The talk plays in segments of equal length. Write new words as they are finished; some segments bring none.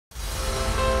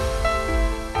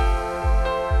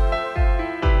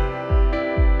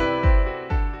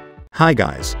Hi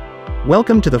guys.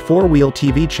 Welcome to the 4-Wheel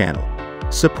TV channel.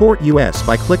 Support us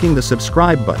by clicking the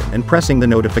subscribe button and pressing the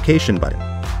notification button.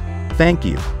 Thank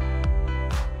you.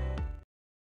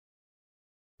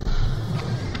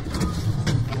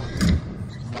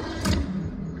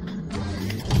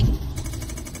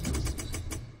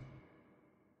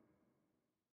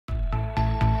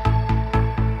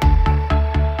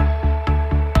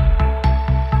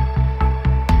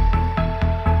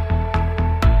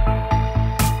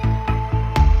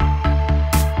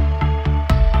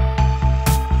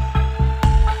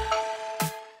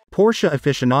 Porsche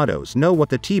aficionados know what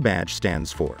the T badge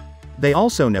stands for. They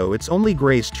also know it's only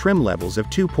graced trim levels of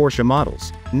two Porsche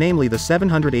models, namely the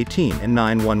 718 and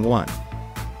 911.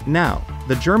 Now,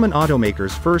 the German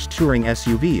automaker's first touring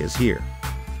SUV is here.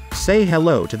 Say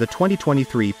hello to the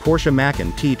 2023 Porsche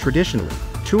Macan T. Traditionally,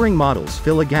 touring models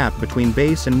fill a gap between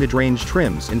base and mid-range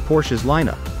trims in Porsche's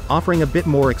lineup, offering a bit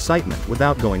more excitement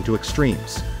without going to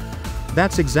extremes.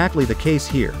 That's exactly the case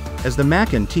here, as the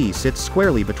Macan T sits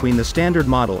squarely between the standard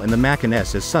model and the Macan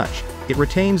S. As such, it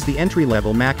retains the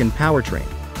entry-level Macan powertrain,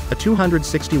 a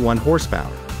 261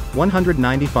 horsepower,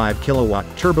 195 kilowatt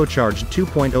turbocharged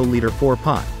 2.0-liter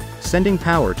 4-pot, sending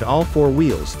power to all four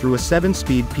wheels through a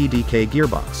 7-speed PDK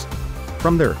gearbox.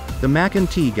 From there, the Macan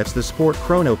T gets the Sport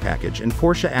Chrono package and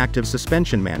Porsche Active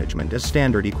Suspension Management as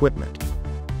standard equipment.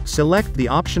 Select the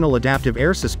optional adaptive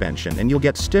air suspension and you'll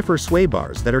get stiffer sway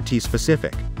bars that are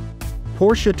T-specific.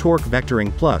 Porsche Torque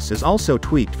Vectoring Plus is also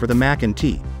tweaked for the Macan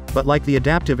T, but like the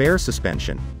adaptive air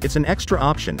suspension, it's an extra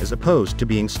option as opposed to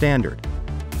being standard.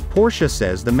 Porsche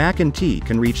says the Macan T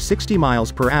can reach 60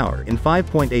 miles per hour in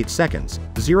 5.8 seconds,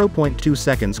 0.2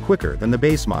 seconds quicker than the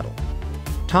base model.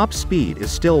 Top speed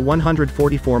is still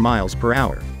 144 miles per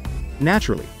hour.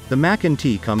 Naturally, the Macan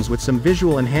T comes with some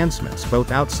visual enhancements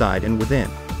both outside and within.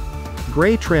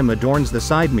 Gray trim adorns the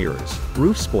side mirrors,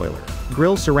 roof spoiler,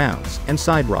 grille surrounds, and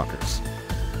side rockers.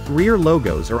 Rear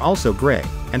logos are also gray,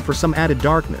 and for some added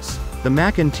darkness, the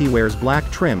Macan T wears black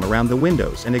trim around the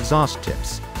windows and exhaust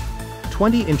tips.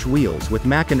 20-inch wheels with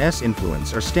Macan S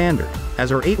influence are standard, as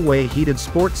are 8-way heated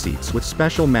sport seats with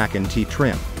special Macan T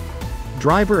trim.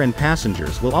 Driver and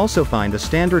passengers will also find a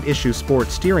standard-issue sport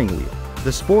steering wheel,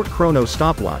 the Sport Chrono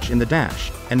stopwatch in the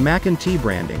dash, and Macan T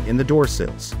branding in the door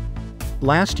sills.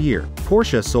 Last year,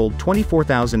 Porsche sold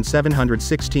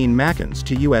 24,716 Macans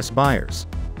to US buyers.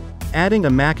 Adding a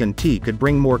Macan T could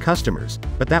bring more customers,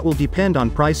 but that will depend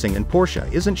on pricing, and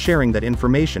Porsche isn't sharing that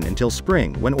information until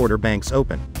spring when order banks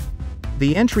open.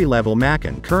 The entry-level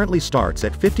Macan currently starts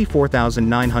at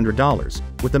 $54,900,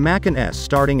 with the Macan S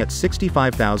starting at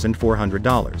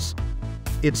 $65,400.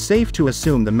 It's safe to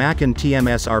assume the Macan T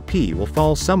MSRP will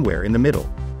fall somewhere in the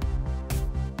middle.